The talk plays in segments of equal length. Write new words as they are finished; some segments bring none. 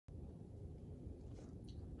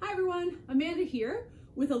Hi everyone, Amanda here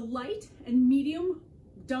with a light and medium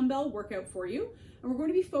dumbbell workout for you. And we're going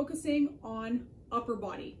to be focusing on upper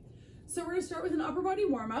body. So we're going to start with an upper body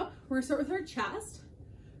warm up. We're going to start with our chest.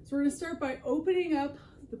 So we're going to start by opening up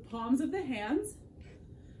the palms of the hands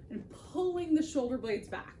and pulling the shoulder blades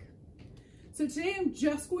back. So today I'm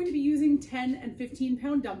just going to be using 10 and 15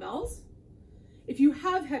 pound dumbbells. If you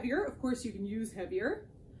have heavier, of course you can use heavier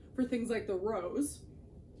for things like the rows.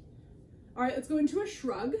 All right, let's go into a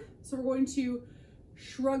shrug. So we're going to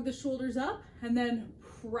shrug the shoulders up and then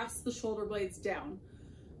press the shoulder blades down.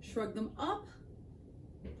 Shrug them up,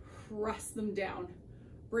 press them down.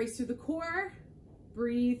 Brace through the core,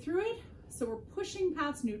 breathe through it. So we're pushing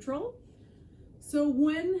past neutral. So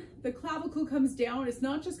when the clavicle comes down, it's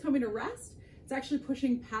not just coming to rest, it's actually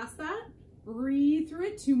pushing past that. Breathe through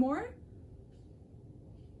it, 2 more.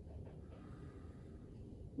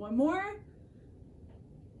 1 more.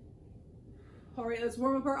 All right, let's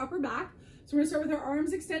warm up our upper back. So we're gonna start with our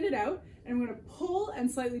arms extended out and we're gonna pull and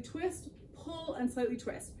slightly twist, pull and slightly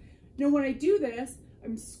twist. Now when I do this,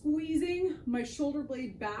 I'm squeezing my shoulder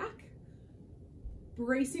blade back,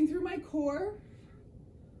 bracing through my core,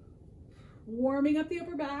 warming up the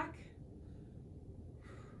upper back.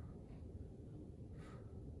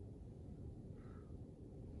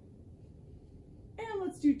 And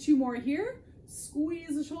let's do 2 more here.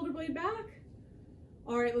 Squeeze the shoulder blade back.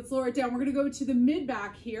 All right, let's lower it down. We're gonna go to the mid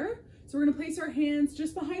back here. So we're gonna place our hands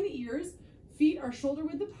just behind the ears, feet are shoulder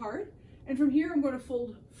width apart. And from here, I'm gonna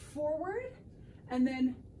fold forward and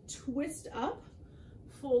then twist up,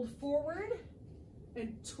 fold forward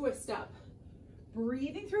and twist up.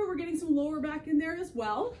 Breathing through, we're getting some lower back in there as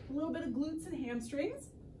well. A little bit of glutes and hamstrings.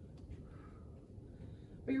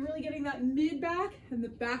 But you're really getting that mid back and the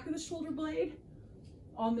back of the shoulder blade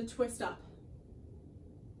on the twist up.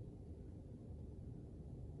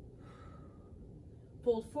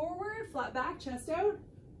 Fold forward, flat back, chest out.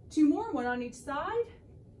 2 more, 1 on each side.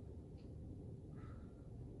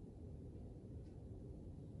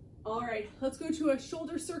 All right, let's go to a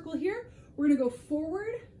shoulder circle here. We're gonna go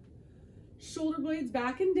forward, shoulder blades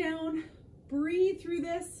back and down. Breathe through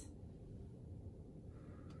this.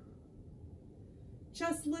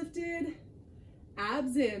 Chest lifted,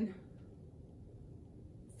 abs in.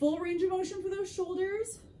 Full range of motion for those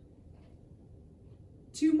shoulders.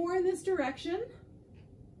 2 more in this direction.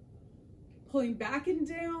 Pulling back and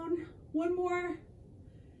down, 1 more,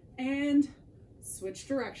 and switch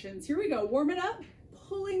directions. Here we go, warm it up,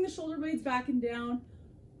 pulling the shoulder blades back and down.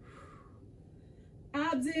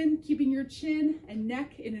 Abs in, keeping your chin and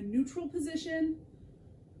neck in a neutral position.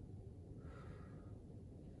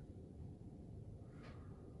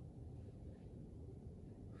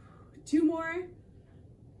 Two more,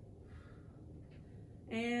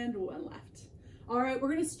 and 1 left. All right, we're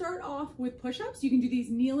gonna start off with push-ups. You can do these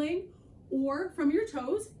kneeling or from your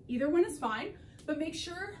toes, either one is fine, but make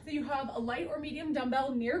sure that you have a light or medium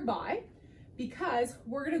dumbbell nearby because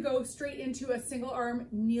we're gonna go straight into a single arm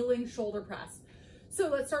kneeling shoulder press. So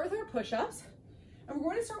let's start with our push-ups and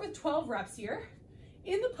we're going to start with 12 reps here.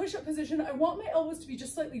 In the push-up position, I want my elbows to be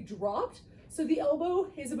just slightly dropped so the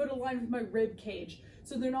elbow is about aligned with my rib cage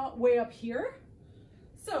so they're not way up here.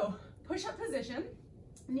 So push-up position,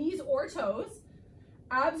 knees or toes,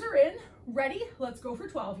 abs are in, ready, let's go for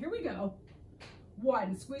 12. Here we go.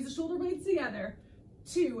 1, squeeze the shoulder blades together.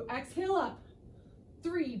 2, exhale up.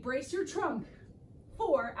 3, brace your trunk.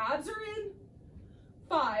 4, abs are in.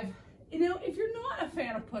 5, you know, if you're not a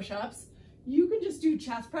fan of push-ups, you can just do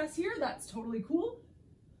chest press here. That's totally cool.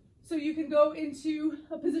 So you can go into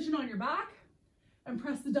a position on your back and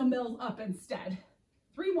press the dumbbells up instead.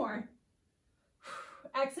 3 more.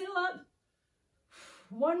 Exhale up.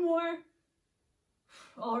 1 more.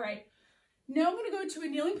 All right. Now I'm going to go to a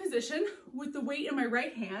kneeling position with the weight in my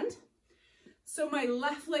right hand. So my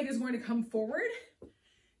left leg is going to come forward.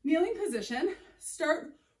 Kneeling position, start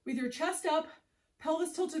with your chest up,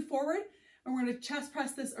 pelvis tilted forward, and we're going to chest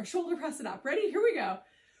press this or shoulder press it up. Ready? Here we go.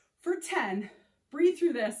 For 10, breathe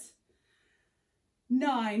through this.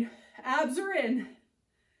 9, abs are in.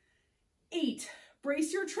 8,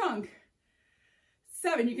 brace your trunk.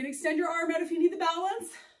 7, you can extend your arm out if you need the balance.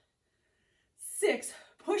 6,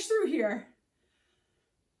 push through here.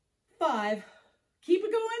 5, keep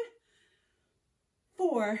it going.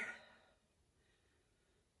 4,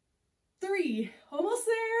 3, almost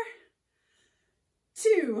there.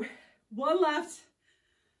 2, 1 left.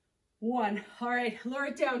 1. All right, lower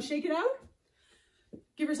it down, shake it out.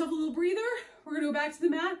 Give yourself a little breather. We're gonna go back to the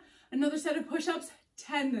mat. Another set of push-ups,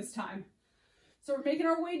 10 this time. So we're making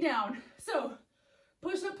our way down. So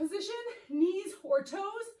push-up position, knees or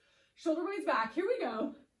toes, shoulder blades back. Here we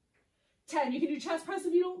go. 10. You can do chest press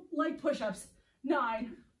if you don't like push-ups.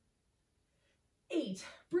 9, 8.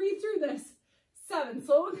 Breathe through this. 7.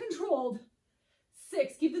 Slow and controlled.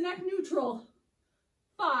 6. Keep the neck neutral.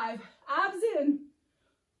 5. Abs in.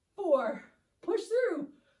 4. Push through.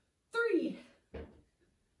 3,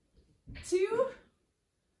 2,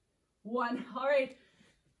 1. All right.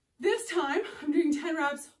 This time I'm doing 10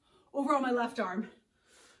 reps over on my left arm.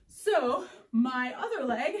 So my other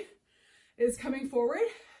leg is coming forward,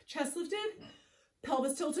 chest lifted,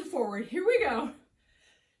 pelvis tilted forward. Here we go.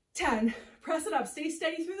 10. Press it up. Stay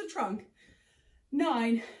steady through the trunk.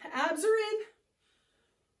 9. Abs are in.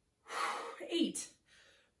 8.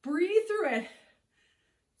 Breathe through it.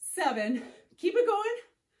 7. Keep it going.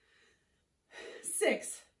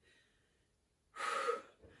 6.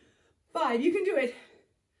 5. You can do it.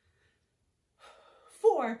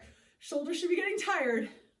 4. Shoulders should be getting tired.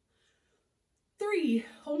 3.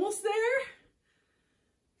 Almost there.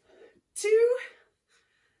 2.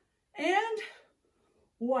 And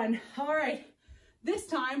 1. All right. This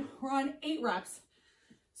time we're on 8 reps.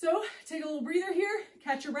 So take a little breather here.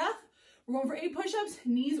 Catch your breath. We're going for 8 push-ups,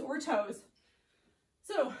 knees or toes.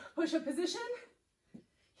 So push-up position.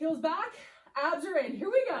 Heels back. Abs are in. Here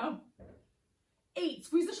we go. 8.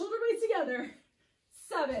 Squeeze the shoulder blades together.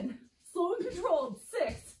 7. Slow and controlled.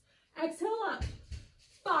 6. Exhale up.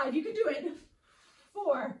 5. You can do it.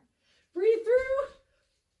 4. Breathe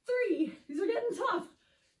through. 3. These are getting tough.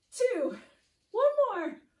 2. 1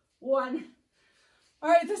 more. 1. All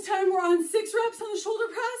right, this time we're on 6 reps on the shoulder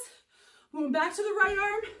press. Moving back to the right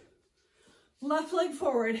arm. Left leg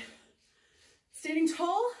forward. Standing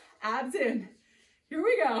tall. Abs in. Here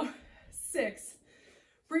we go. 6.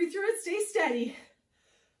 Breathe through it. Stay steady.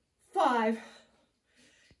 5.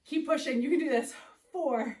 Keep pushing. You can do this.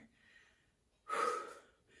 4.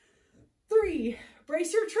 3.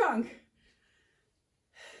 Brace your trunk.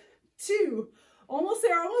 2. Almost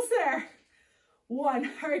there. Almost there.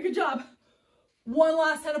 1. All right, good job. 1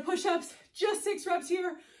 last set of push-ups. Just 6 reps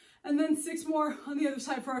here. And then 6 more on the other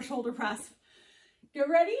side for our shoulder press. Get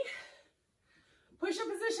ready. Push-up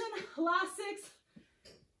position. Last 6.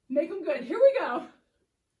 Make them good. Here we go.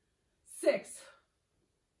 6.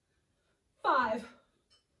 5.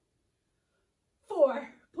 4.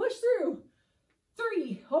 Push through.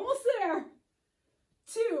 3. Almost there.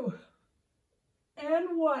 2.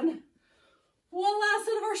 And 1. One last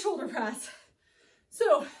set of our shoulder press.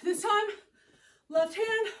 So this time, left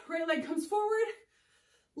hand, right leg comes forward.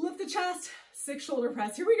 Lift the chest. 6 shoulder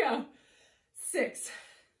press. Here we go. 6.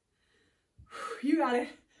 You got it.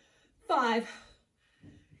 5.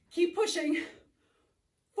 Keep pushing.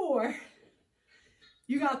 4.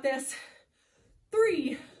 You got this.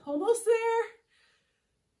 3. Almost there.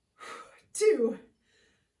 2.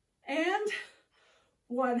 And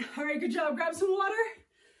 1. All right, good job. Grab some water.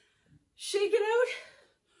 Shake it out.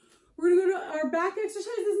 We're gonna go to our back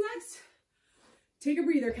exercises next. Take a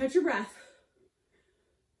breather. Catch your breath.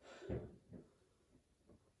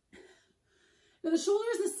 Now the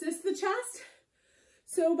shoulders assist the chest.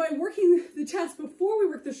 So by working the chest before we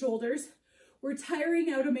work the shoulders, we're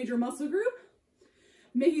tiring out a major muscle group,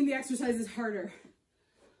 making the exercises harder.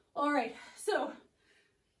 All right, so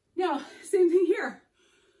now same thing here.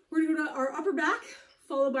 We're gonna go to our upper back,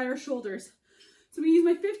 followed by our shoulders. So I'm gonna use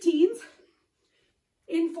my 15s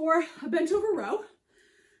in for a bent over row.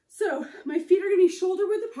 So my feet are gonna be shoulder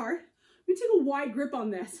width apart. I'm gonna take a wide grip on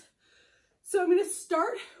this. So I'm gonna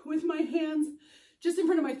start with my hands just in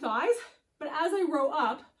front of my thighs, but as I row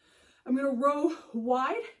up, I'm gonna row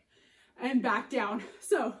wide and back down.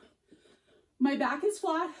 So my back is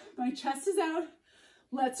flat, my chest is out.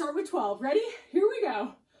 Let's start with 12. Ready? Here we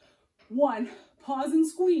go. 1, pause and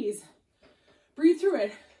squeeze. Breathe through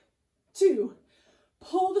it. 2,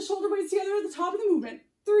 pull the shoulder blades together at the top of the movement.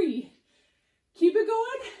 3, keep it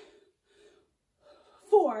going.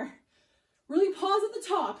 4, really pause at the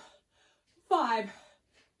top. 5,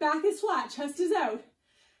 back is flat, chest is out.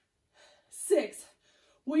 6,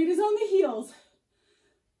 weight is on the heels.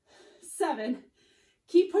 7,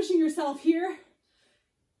 keep pushing yourself here.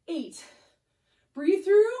 8, breathe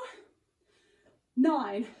through.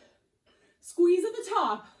 9, squeeze at the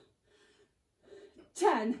top.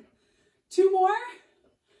 10, 2 more.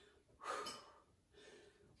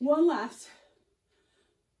 1 left.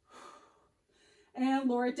 And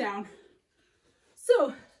lower it down.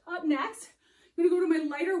 So up next, I'm gonna go to my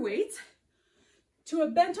lighter weights to a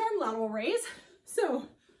bent arm lateral raise. So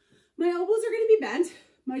my elbows are gonna be bent,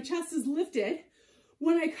 my chest is lifted.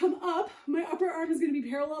 When I come up, my upper arm is gonna be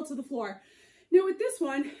parallel to the floor. Now with this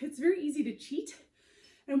one, it's very easy to cheat.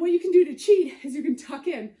 And what you can do to cheat is you can tuck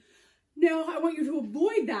in. Now I want you to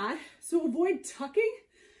avoid that. So avoid tucking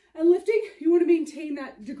And lifting, you want to maintain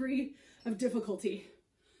that degree of difficulty.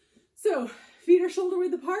 So feet are shoulder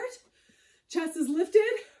width apart, chest is lifted,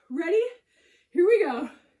 ready? Here we go.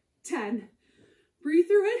 10, breathe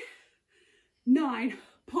through it. 9,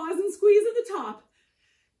 pause and squeeze at the top.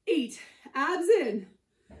 8, abs in.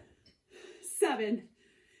 7,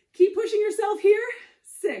 keep pushing yourself here.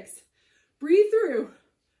 6, breathe through.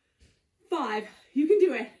 5, you can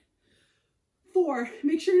do it. 4,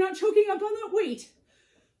 make sure you're not choking up on that weight.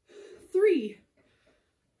 3,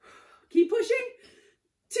 keep pushing.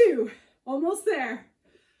 2, almost there.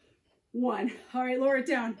 1, all right, lower it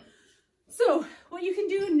down. So what you can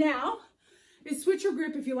do now is switch your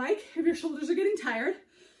grip if you like, if your shoulders are getting tired.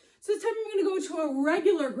 So this time I'm gonna go to a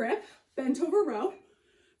regular grip, bent over row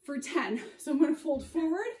for 10. So I'm gonna fold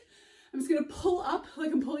forward. I'm just gonna pull up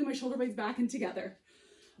like I'm pulling my shoulder blades back and together.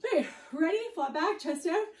 Okay, ready? Flat back, chest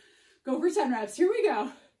out. Go for 10 reps. Here we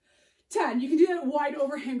go. 10, you can do that wide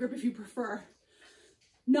overhand grip if you prefer.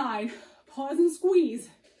 9, pause and squeeze.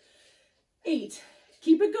 8,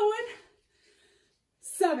 keep it going.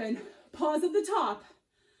 7, pause at the top.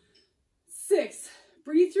 6,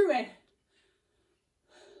 breathe through it.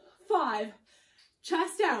 5,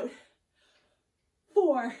 chest out.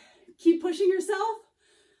 4, keep pushing yourself.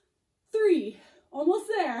 3, almost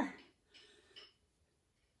there.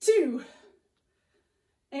 2,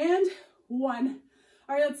 and 1.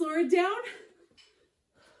 All right, let's lower it down.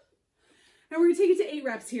 And we're gonna take it to 8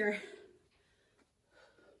 reps here.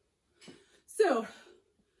 So,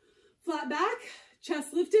 flat back,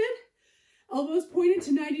 chest lifted, elbows pointed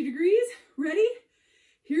to 90 degrees. Ready?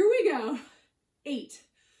 Here we go. 8,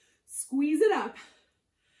 squeeze it up.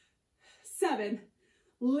 7,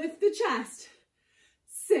 lift the chest.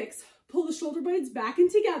 6, pull the shoulder blades back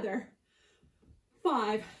and together.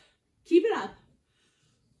 5, keep it up.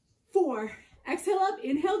 4, exhale up,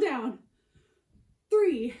 inhale down.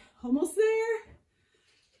 3, almost there.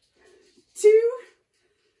 2,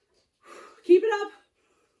 keep it up.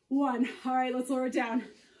 1, all right, let's lower it down.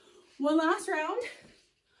 One last round.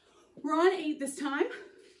 We're on 8 this time.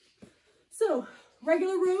 So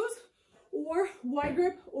regular rows or wide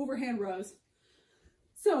grip overhand rows.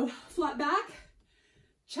 So flat back,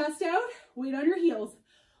 chest out, weight on your heels.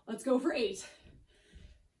 Let's go for 8.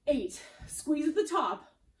 8, squeeze at the top.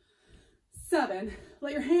 7,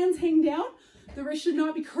 let your hands hang down. The wrist should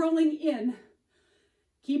not be curling in.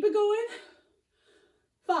 Keep it going.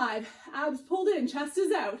 5, abs pulled in, chest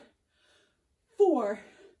is out. 4,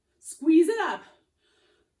 squeeze it up.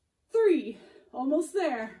 3, almost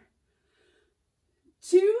there.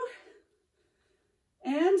 2,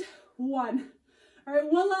 and 1. All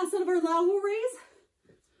right, one last set of our lateral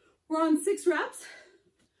raise. We're on 6 reps.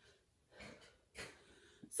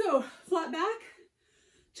 So flat back,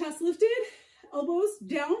 chest lifted, elbows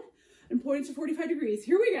down and pointing to 45 degrees.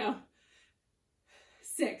 Here we go.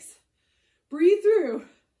 6, breathe through.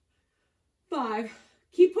 5,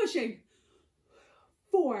 keep pushing.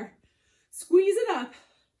 4, squeeze it up.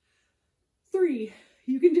 3,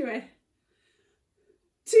 you can do it.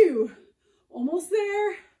 2, almost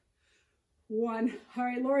there. 1, all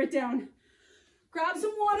right, lower it down. Grab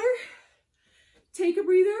some water, take a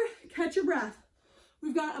breather, catch your breath.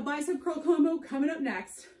 We've got a bicep curl combo coming up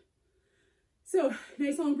next. So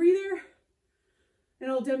nice long breather,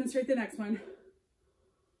 and I'll demonstrate the next one.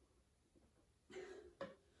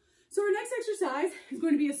 So our next exercise is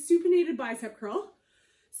going to be a supinated bicep curl.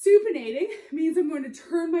 Supinating means I'm going to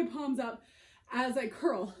turn my palms up as I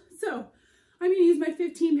curl. So I'm going to use my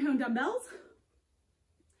 15-pound dumbbells.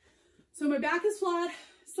 So my back is flat,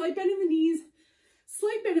 slight bend in the knees,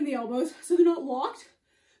 slight bend in the elbows, so they're not locked.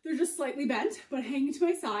 They're just slightly bent, but hanging to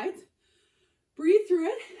my sides. Breathe through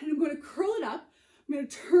it, and I'm going to curl it up. I'm going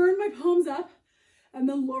to turn my palms up and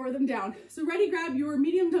then lower them down. So ready, grab your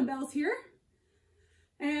medium dumbbells here.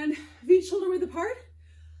 And feet shoulder width apart.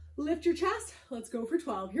 Lift your chest. Let's go for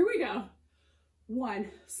 12. Here we go.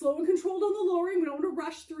 1, slow and controlled on the lowering. We don't want to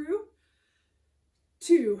rush through.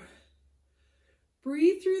 2,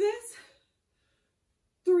 breathe through this.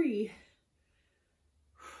 3,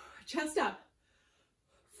 chest up.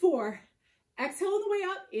 4, exhale on the way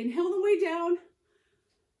up, inhale on the way down.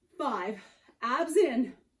 5, abs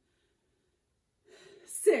in.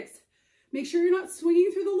 6, make sure you're not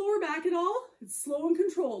swinging through the lower back at all. It's slow and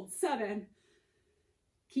controlled. 7,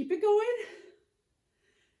 keep it going.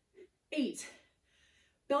 8,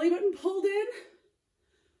 belly button pulled in.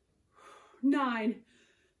 9,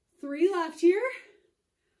 3 left here.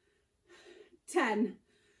 10,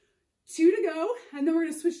 2 to go, and then we're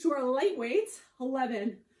going to switch to our light weights.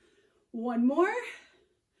 11, 1 more,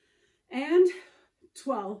 and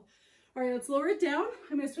 12. All right, let's lower it down.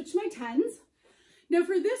 I'm going to switch to my 10s. Now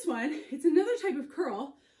for this one, it's another type of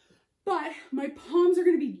curl, but my palms are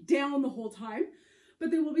going to be down the whole time, but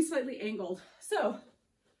they will be slightly angled. So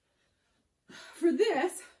for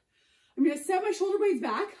this, I'm going to set my shoulder blades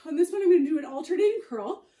back. On this one, I'm going to do an alternating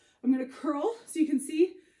curl. I'm going to curl so you can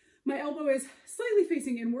see my elbow is slightly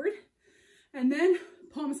facing inward, and then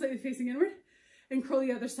palm is slightly facing inward, and curl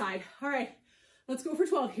the other side. All right, let's go for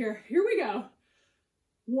 12 here. Here we go.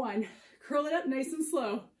 1, curl it up nice and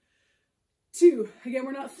slow. 2, again,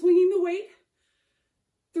 we're not flinging the weight.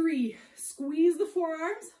 3, squeeze the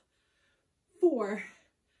forearms. 4,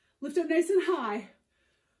 lift up nice and high.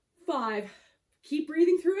 5, keep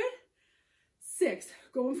breathing through it. 6,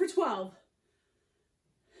 going for 12.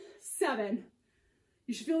 7,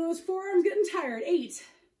 you should feel those forearms getting tired. 8,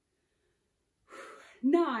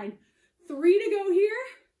 9, 3 to go here.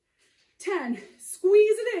 10,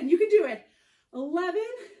 squeeze it in, you can do it. 11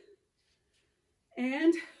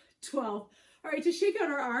 and 12. All right, to shake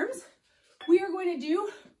out our arms, we are going to do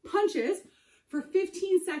punches for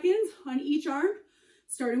 15 seconds on each arm,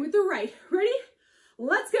 starting with the right. Ready?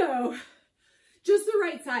 Let's go. Just the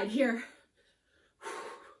right side here.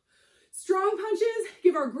 Strong punches,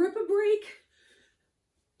 give our grip a break,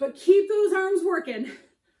 but keep those arms working.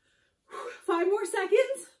 5 more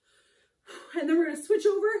seconds, and then we're gonna switch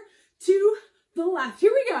over to the left.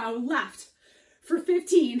 Here we go, left for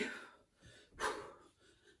 15.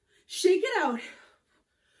 Shake it out.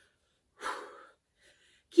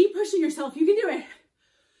 Keep pushing yourself, you can do it.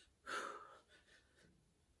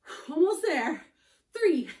 Almost there.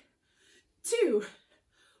 3, 2,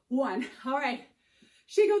 1. All right,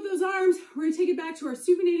 shake out those arms. We're gonna take it back to our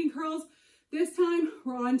supinating curls. This time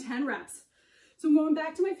we're on 10 reps. So I'm going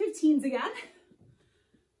back to my 15s again.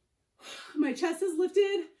 My chest is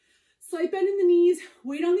lifted, slight bend in the knees,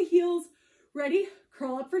 weight on the heels. Ready?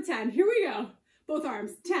 Curl up for 10. Here we go. Both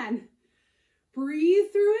arms. 10.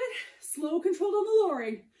 Breathe through it. Slow, controlled on the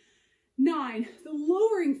lowering. 9. The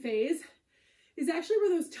lowering phase is actually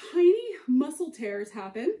where those tiny muscle tears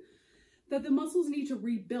happen that the muscles need to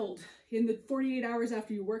rebuild in the 48 hours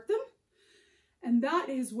after you work them. And that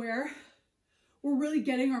is where we're really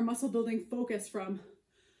getting our muscle building focus from.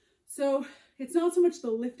 So it's not so much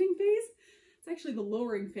the lifting phase, it's actually the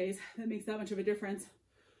lowering phase that makes that much of a difference.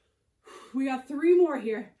 We got 3 more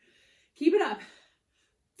here. Keep it up.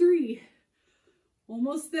 3,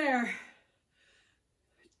 almost there.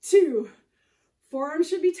 2, forearms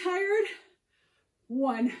should be tired.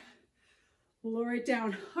 1, lower it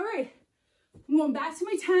down. All right, I'm going back to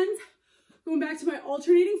my 10s, going back to my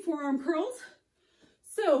alternating forearm curls.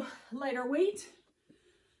 So lighter weight,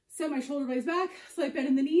 set my shoulder blades back, slight bend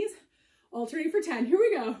in the knees, alternate for 10. Here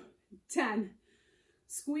we go. 10,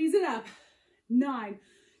 squeeze it up. 9,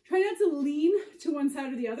 try not to lean to one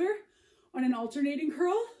side or the other on an alternating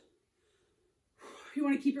curl. You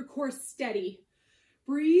want to keep your core steady.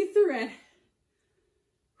 Breathe through it.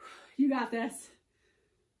 You got this.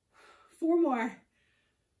 4 more.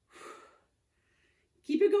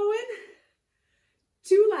 Keep it going.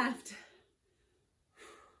 2 left.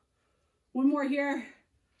 1 more here.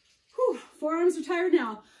 Whew, forearms are tired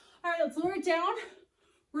now. All right, let's lower it down.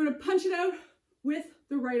 We're gonna punch it out with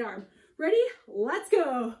the right arm. Ready? Let's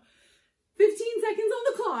go. 15 seconds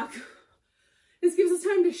on the clock. This gives us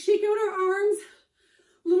time to shake out our arms,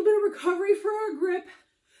 a little bit of recovery for our grip.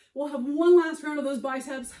 We'll have 1 last round of those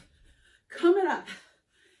biceps coming up.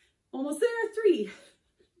 Almost there. 3,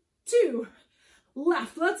 2,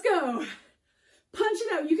 left. Let's go. Punch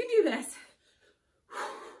it out. You can do this.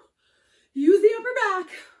 Use the upper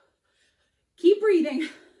back. Keep breathing.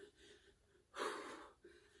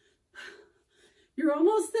 You're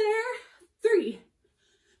almost there. 3,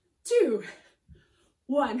 2,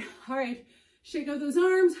 1. All right, shake out those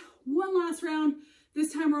arms. 1 last round.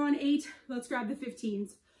 This time we're on 8. Let's grab the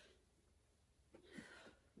 15s.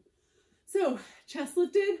 So chest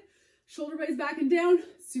lifted, shoulder blades back and down,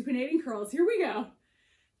 supinating curls. Here we go.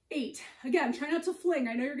 8. Again, try not to fling.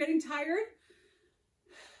 I know you're getting tired.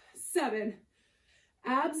 7.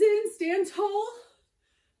 Abs in, stand tall.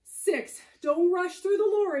 6. Don't rush through the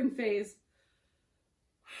lowering phase.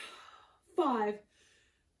 5.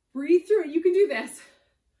 Breathe through it. You can do this.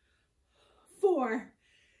 4.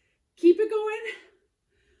 Keep it going.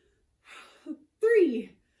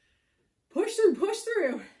 3. Push through, push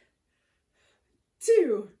through.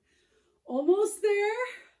 2. Almost there.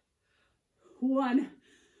 1.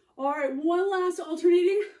 All right, 1 last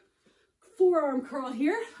alternating forearm curl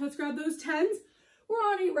here. Let's grab those 10s. We're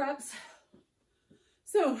on 8 reps.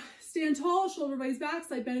 So stand tall, shoulder blades back,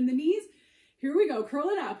 slight bend in the knees. Here we go, curl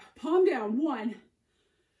it up, palm down. 1.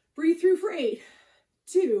 Breathe through for 8.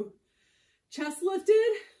 2. Chest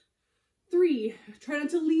lifted. 3, try not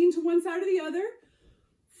to lean to one side or the other.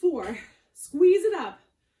 4, squeeze it up.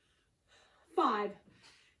 5,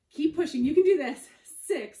 keep pushing, you can do this.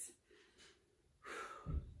 6,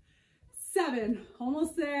 7,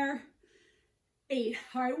 almost there. 8,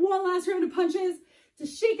 all right, one last round of punches to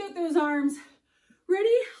shake out those arms. Ready?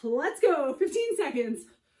 Let's go, 15 seconds.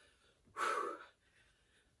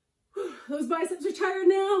 Those biceps are tired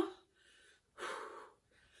now.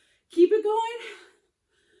 Keep it going.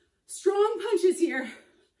 Strong punches here.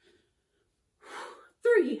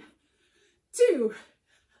 3, 2,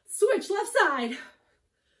 switch left side.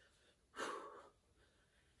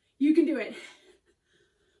 You can do it.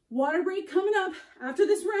 Water break coming up after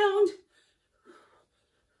this round.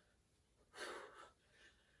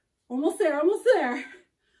 Almost there, almost there.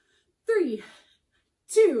 3,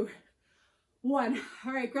 2, 1.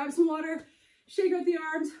 All right, grab some water, shake out the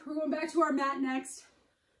arms. We're going back to our mat next.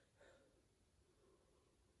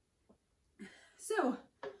 So,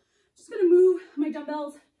 just gonna move my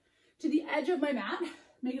dumbbells to the edge of my mat,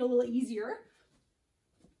 make it a little easier.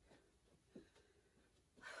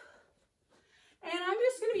 And I'm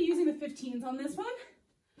just gonna be using the 15s on this one.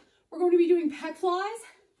 We're going to be doing pec flies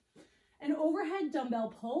and overhead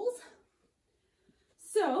dumbbell pulls.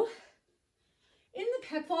 So, in the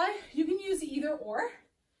pec fly, you can use either or.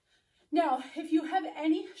 Now, if you have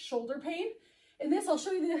any shoulder pain, in this, I'll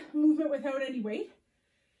show you the movement without any weight.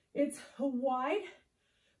 It's a wide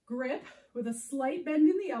grip with a slight bend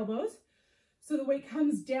in the elbows. So the weight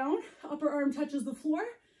comes down, upper arm touches the floor,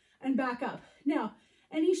 and back up. Now,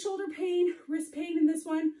 any shoulder pain, wrist pain in this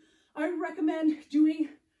one, I would recommend doing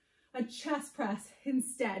a chest press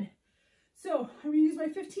instead. So I'm gonna use my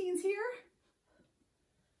 15s here.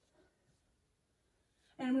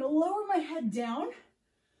 And I'm gonna lower my head down.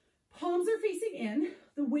 Palms are facing in.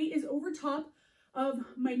 The weight is over top of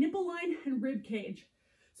my nipple line and rib cage.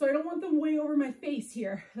 So I don't want them way over my face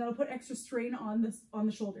here. That'll put extra strain on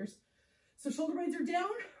the shoulders. So shoulder blades are down,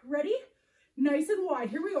 ready? Nice and wide.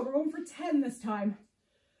 Here we go. We're going for 10 this time.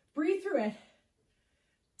 Breathe through it.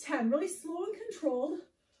 10, really slow and controlled.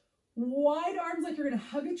 Wide arms like you're gonna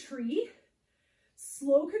hug a tree.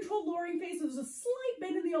 Slow, controlled lowering face. So there's a slight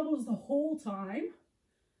bend in the elbows the whole time.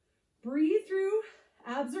 Breathe through,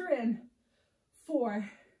 abs are in. 4.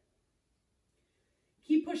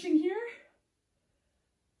 Keep pushing here.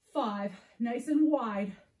 5, nice and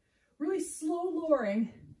wide. Really slow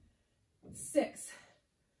lowering. 6.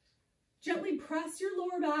 Gently press your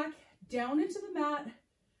lower back down into the mat.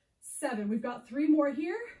 7, we've got 3 more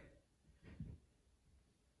here.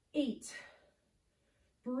 8.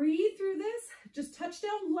 Breathe through this. Just touch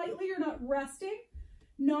down lightly, you're not resting.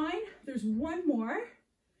 9, there's 1 more.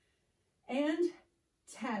 And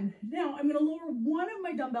 10. Now I'm gonna lower one of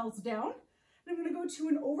my dumbbells down and I'm gonna go to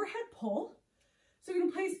an overhead pull. So I'm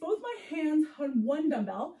gonna place both my hands on one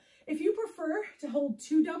dumbbell. If you prefer to hold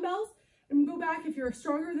 2 dumbbells, and go back, if you're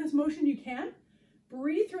stronger in this motion, you can.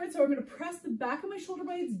 Breathe through it. So I'm gonna press the back of my shoulder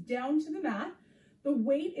blades down to the mat. The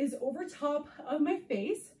weight is over top of my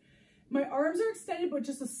face. My arms are extended, but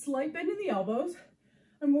just a slight bend in the elbows.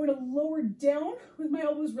 I'm going to lower down with my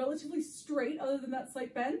elbows relatively straight, other than that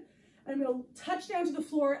slight bend. I'm gonna touch down to the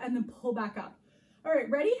floor and then pull back up. All right,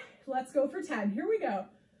 ready? Let's go for 10. Here we go.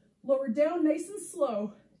 Lower down nice and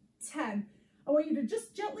slow. 10. I want you to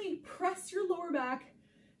just gently press your lower back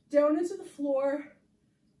down into the floor.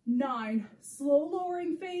 9. Slow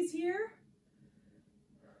lowering phase here.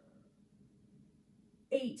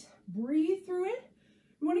 8. Breathe through it.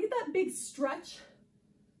 You want to get that big stretch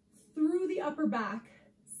through the upper back.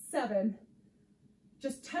 7.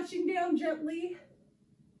 Just touching down gently.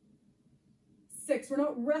 6. We're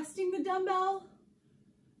not resting the dumbbell.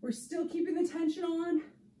 We're still keeping the tension on.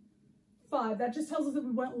 5. That just tells us that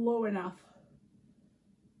we went low enough.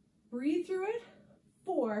 Breathe through it.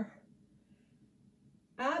 4.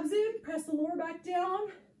 Abs in, press the lower back down.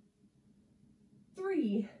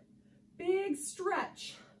 3. Big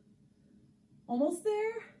stretch. Almost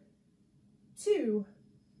there. 2.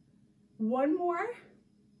 1 more.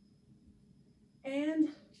 And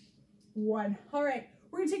 1. All right,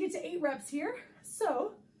 we're gonna take it to 8 reps here.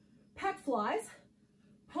 So, pec flies,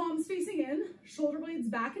 palms facing in, shoulder blades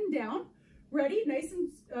back and down. Ready? Nice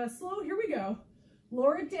and slow. Here we go.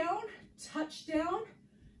 Lower it down, touch down,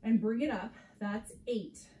 and bring it up. That's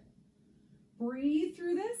 8. Breathe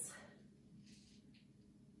through this.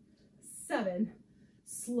 7.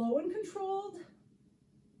 Slow and controlled.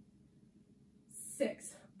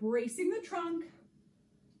 6. Bracing the trunk.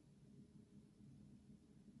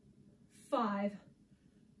 5.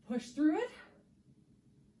 Push through it.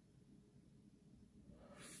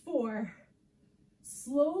 4.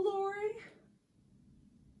 Slow lowering.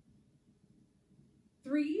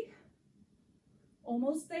 3,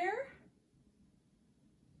 almost there,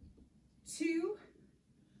 2,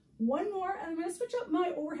 one more, and I'm going to switch up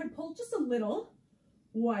my overhead pull just a little,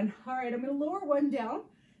 1. All right, I'm going to lower 1 down.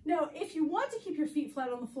 Now, if you want to keep your feet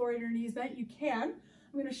flat on the floor and your knees bent, you can.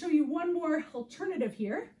 I'm going to show you one more alternative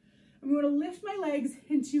here. I'm going to lift my legs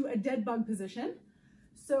into a dead bug position.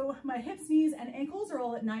 So my hips, knees, and ankles are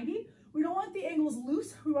all at 90. We don't want the ankles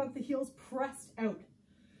loose. We want the heels pressed out.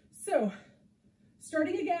 So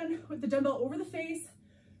starting again with the dumbbell over the face,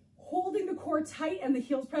 holding the core tight and the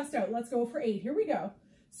heels pressed out. Let's go for 8. Here we go.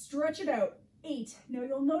 Stretch it out. 8. Now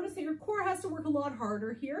you'll notice that your core has to work a lot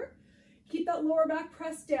harder here. Keep that lower back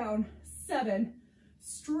pressed down. 7.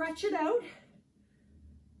 Stretch it out.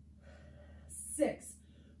 6.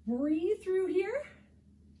 Breathe through here.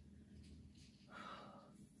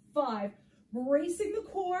 5. Bracing the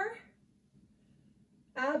core.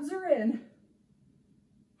 Abs are in.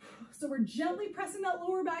 So we're gently pressing that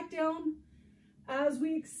lower back down as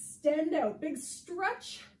we extend out. Big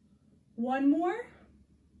stretch. 1 more.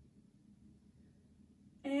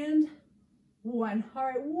 And 1. All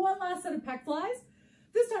right, one last set of pec flies.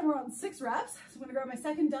 This time we're on 6 reps. So I'm going to grab my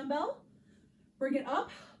second dumbbell, bring it up,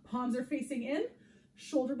 palms are facing in,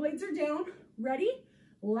 shoulder blades are down. Ready?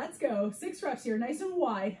 Let's go. 6 reps here, nice and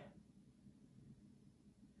wide.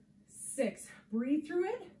 6. Breathe through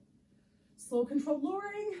it. Slow, controlled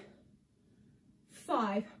lowering.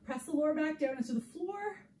 5. Press the lower back down into the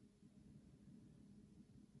floor.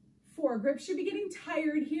 4. Grip should be getting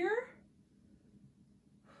tired here.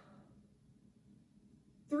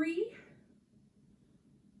 3.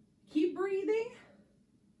 Keep breathing.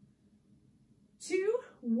 2.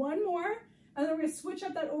 1 more. And then we're going to switch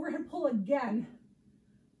up that overhead pull again.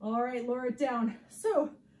 All right, lower it down.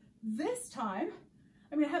 So this time,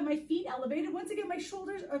 I'm going to have my feet elevated. Once again, my heels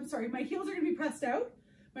are going to be pressed out.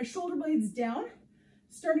 My shoulder blades down.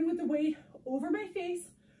 Starting with the weight over my face.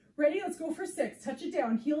 Ready? Let's go for 6. Touch it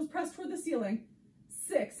down. Heels pressed toward the ceiling.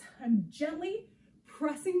 6. I'm gently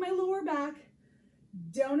pressing my lower back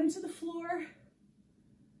down into the floor.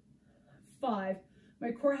 5.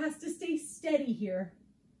 My core has to stay steady here.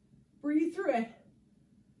 Breathe through it.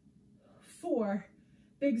 4.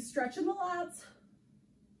 Big stretch in the lats.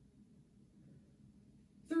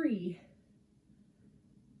 3.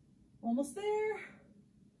 Almost there.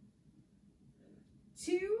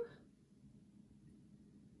 2.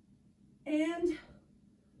 And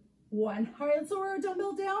 1. All right, let's lower our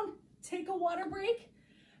dumbbell down, take a water break,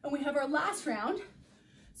 and we have our last round.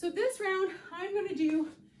 So this round, I'm going to do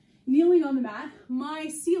kneeling on the mat. My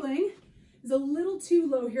ceiling is a little too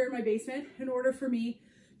low here in my basement in order for me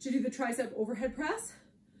to do the tricep overhead press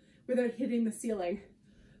without hitting the ceiling.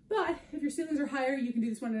 But if your ceilings are higher, you can do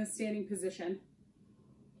this one in a standing position.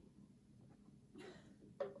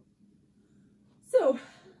 So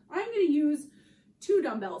I'm going to use 2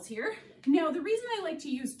 dumbbells here. Now, the reason I like to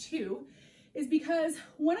use 2 is because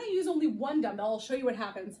when I use only 1 dumbbell, I'll show you what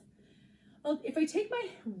happens. If I take my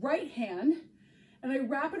right hand and I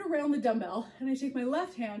wrap it around the dumbbell and I take my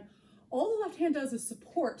left hand, all the left hand does is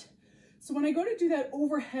support. So when I go to do that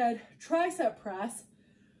overhead tricep press,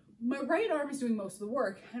 my right arm is doing most of the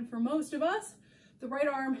work. And for most of us, the right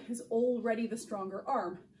arm is already the stronger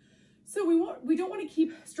arm. So we don't want to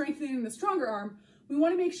keep strengthening the stronger arm. We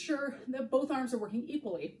want to make sure that both arms are working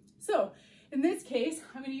equally. So in this case,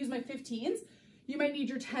 I'm going to use my 15s. You might need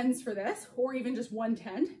your 10s for this, or even just 1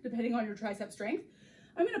 10, depending on your tricep strength.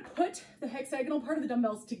 I'm going to put the hexagonal part of the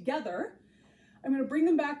dumbbells together. I'm going to bring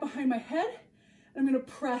them back behind my head, and I'm going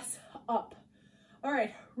to press up. All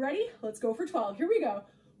right, ready? Let's go for 12. Here we go.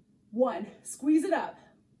 1, squeeze it up.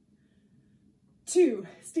 2,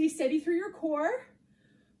 stay steady through your core.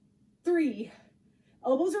 3,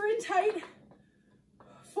 elbows are in tight.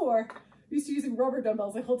 4, used to using rubber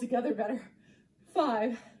dumbbells, they hold together better.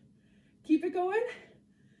 5, keep it going.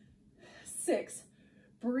 6,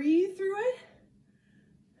 breathe through it.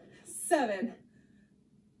 7,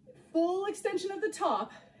 full extension of the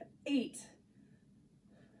top. 8,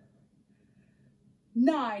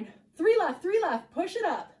 9, 3 left, push it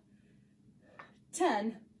up.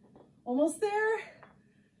 10, almost there.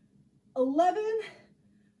 11,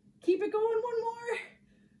 keep it going, 1 more.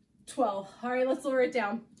 12, all right, let's lower it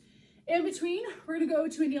down. In between, we're gonna go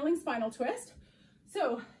to a kneeling spinal twist.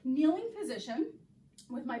 So kneeling position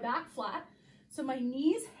with my back flat. So my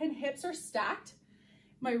knees and hips are stacked.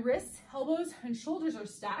 My wrists, elbows, and shoulders are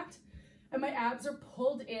stacked. And my abs are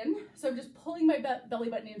pulled in. So I'm just pulling my belly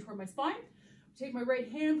button in toward my spine. Take my right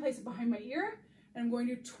hand, place it behind my ear, and I'm going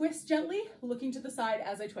to twist gently, looking to the side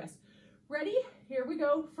as I twist. Ready? Here we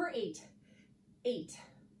go for 8. 8.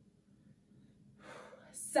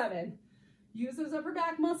 7. Use those upper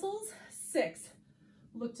back muscles. 6.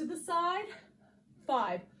 Look to the side.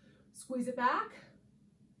 5. Squeeze it back.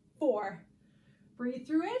 4. Breathe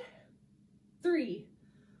through it. 3.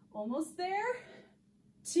 Almost there.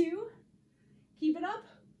 2. Keep it up.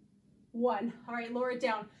 1. All right, lower it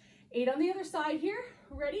down. 8 on the other side here.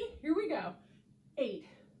 Ready? Here we go. 8.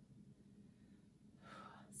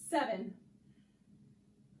 7.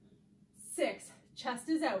 6. Chest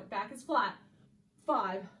is out. Back is flat.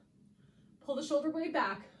 5. Pull the shoulder blade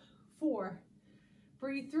back. 4.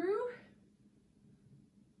 Breathe through.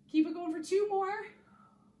 Keep it going for 2 more.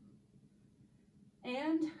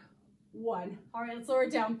 And 1. All right, let's lower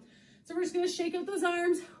it down. So we're just gonna shake out those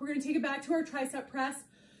arms. We're gonna take it back to our tricep press.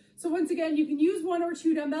 So once again, you can use 1 or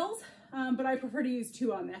 2 dumbbells, but I prefer to use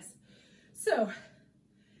 2 on this. So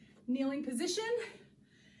kneeling position.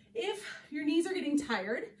 If your knees are getting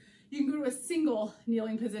tired, you can go to a single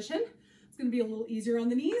kneeling position. It's gonna be a little easier on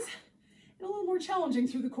the knees and a little more challenging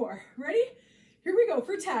through the core. Ready? Here we go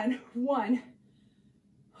for 10. 1,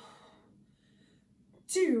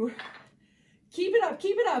 2, keep it up,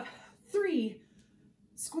 keep it up. 3,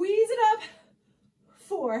 squeeze it up.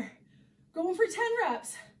 4, going for 10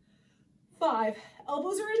 reps. 5,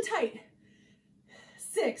 elbows are in tight.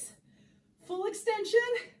 6, full extension.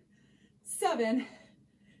 7,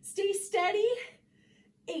 stay steady.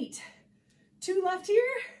 8, 2 left here.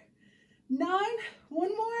 9,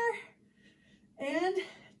 1 more. And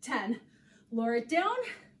 10. Lower it down.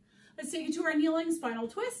 Let's take it to our kneeling spinal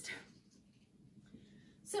twist.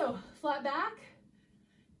 So flat back,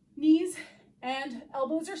 knees and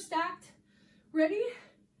elbows are stacked. Ready?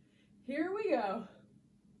 Here we go.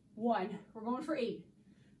 1, we're going for 8.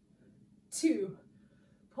 2,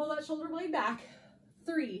 pull that shoulder blade back.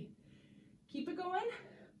 3, keep it going.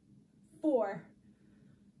 4,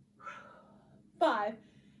 5,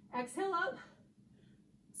 exhale up.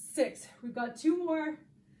 6, we've got 2 more.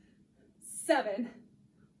 7,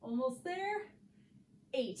 almost there.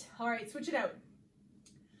 8, all right, switch it out.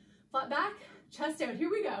 Flat back, chest out, here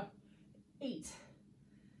we go. 8,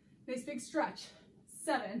 nice big stretch.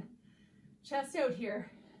 7, chest out here.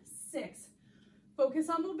 6, focus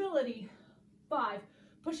on mobility. 5,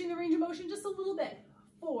 pushing the range of motion just a little bit.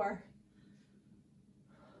 4,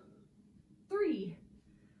 3,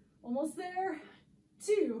 almost there.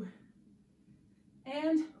 2,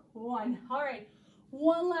 and 1. All right,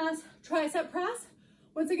 one last tricep press.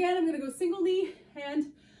 Once again, I'm gonna go single knee and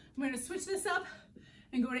I'm gonna switch this up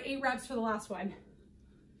and go to 8 reps for the last one.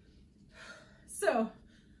 So,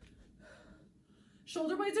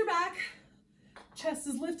 shoulder blades are back, chest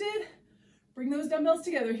is lifted, bring those dumbbells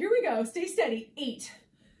together. Here we go, stay steady. 8,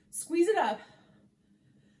 squeeze it up.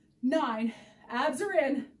 9, abs are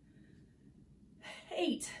in.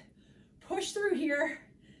 8, push through here.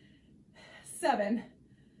 7,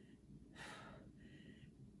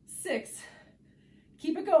 6,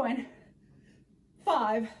 keep it going.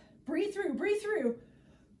 5, breathe through, breathe through.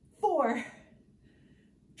 4,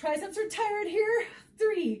 triceps are tired here.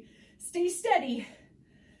 3, stay steady.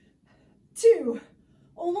 2,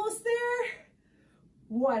 almost there.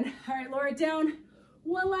 1, all right, lower it down.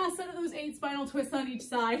 One last set of those 8 spinal twists on each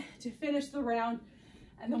side to finish the round,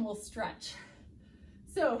 and then we'll stretch.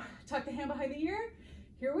 So tuck the hand behind the ear.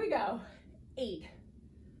 Here we go. 8,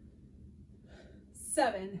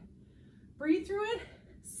 7, breathe through it.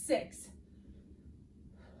 6,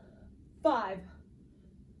 5,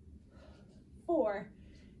 4,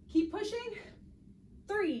 keep pushing.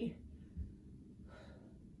 3,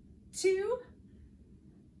 2,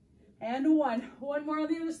 and 1. One more on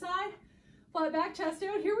the other side. Flat back, chest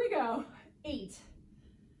out. Here we go. 8,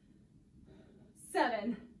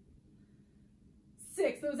 7,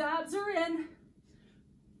 6. Those abs are in.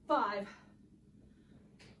 5,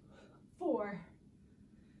 4,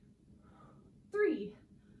 3,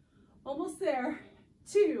 almost there.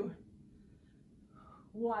 2,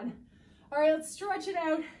 1. All right, let's stretch it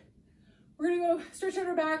out. We're gonna go stretch out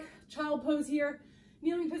our back, child pose here,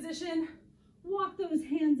 kneeling position. Walk those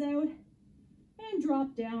hands out and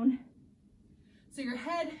drop down. So your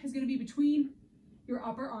head is gonna be between your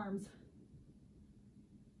upper arms.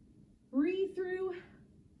 Breathe through.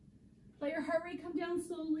 Let your heart rate come down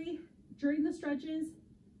slowly during the stretches.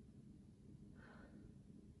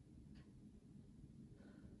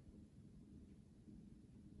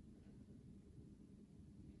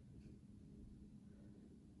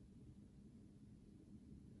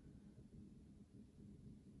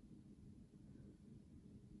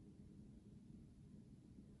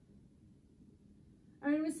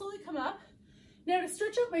 I'm going to slowly come up. Now to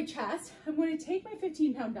stretch out my chest, I'm going to take my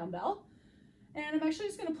 15-pound dumbbell and I'm actually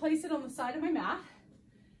just going to place it on the side of my mat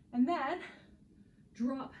and then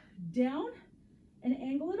drop down and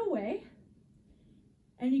angle it away.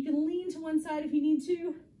 And you can lean to one side if you need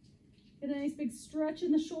to. Get a nice big stretch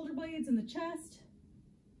in the shoulder blades and the chest.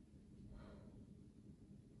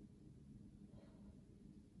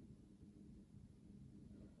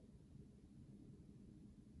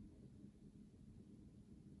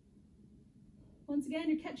 Once again,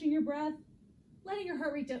 you're catching your breath, letting your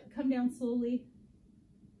heart rate come down slowly.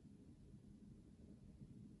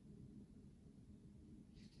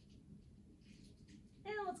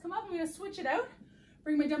 And let's come up. I'm going to switch it out.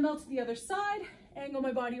 Bring my dumbbell to the other side, angle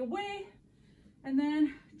my body away, and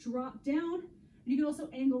then drop down. You can also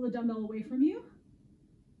angle the dumbbell away from you.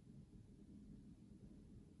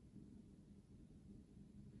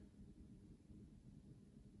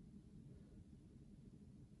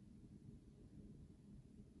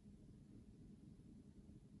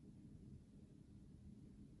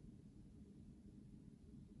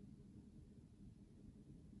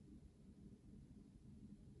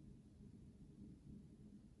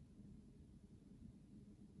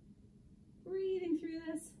 Breathing through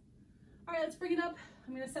this. All right, let's bring it up.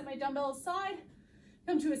 I'm going to set my dumbbell aside,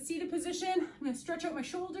 come to a seated position. I'm going to stretch out my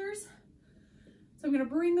shoulders. So I'm going to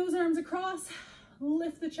bring those arms across,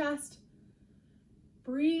 lift the chest,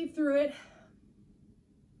 breathe through it.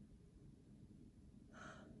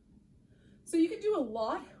 So you can do a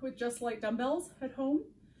lot with just light dumbbells at home.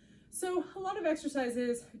 So a lot of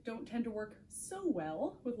exercises don't tend to work so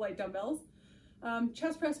well with light dumbbells.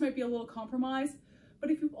 Chest press might be a little compromised. But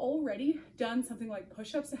if you've already done something like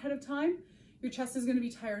push-ups ahead of time, your chest is going to be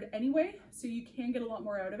tired anyway, so you can get a lot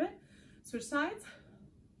more out of it. Switch sides.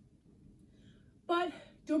 But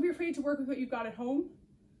don't be afraid to work with what you've got at home.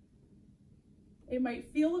 It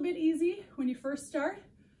might feel a bit easy when you first start,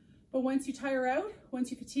 but once you tire out, once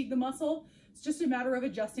you fatigue the muscle, it's just a matter of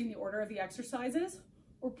adjusting the order of the exercises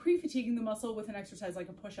or pre-fatiguing the muscle with an exercise like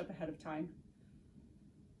a push-up ahead of time.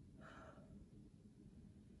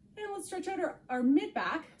 And let's stretch out our mid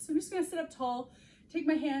back. So I'm just going to sit up tall, take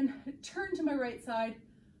my hand, turn to my right side,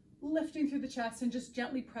 lifting through the chest and just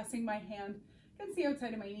gently pressing my hand against the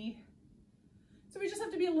outside of my knee. So we just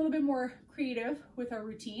have to be a little bit more creative with our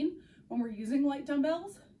routine when we're using light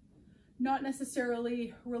dumbbells, not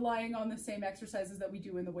necessarily relying on the same exercises that we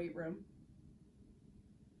do in the weight room.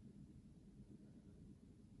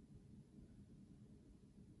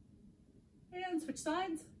 And switch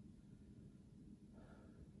sides.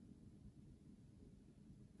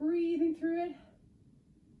 Breathing through it.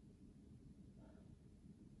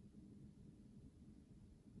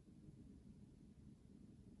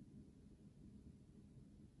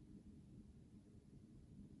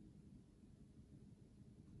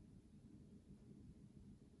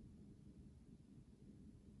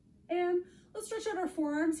 And let's stretch out our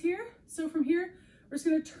forearms here. So from here, we're just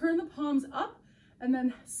going to turn the palms up and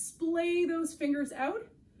then splay those fingers out.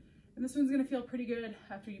 And this one's going to feel pretty good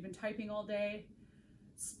after you've been typing all day.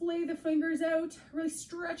 Splay the fingers out, really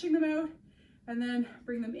stretching them out, and then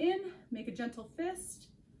bring them in, make a gentle fist,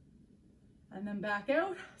 and then back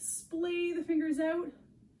out, splay the fingers out.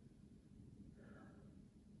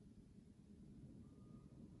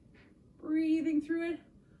 Breathing through it.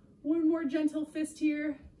 One more gentle fist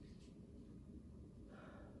here.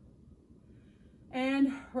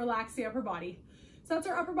 And relax the upper body. So that's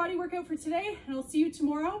our upper body workout for today, and I'll see you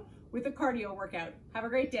tomorrow with a cardio workout. Have a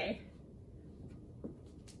great day.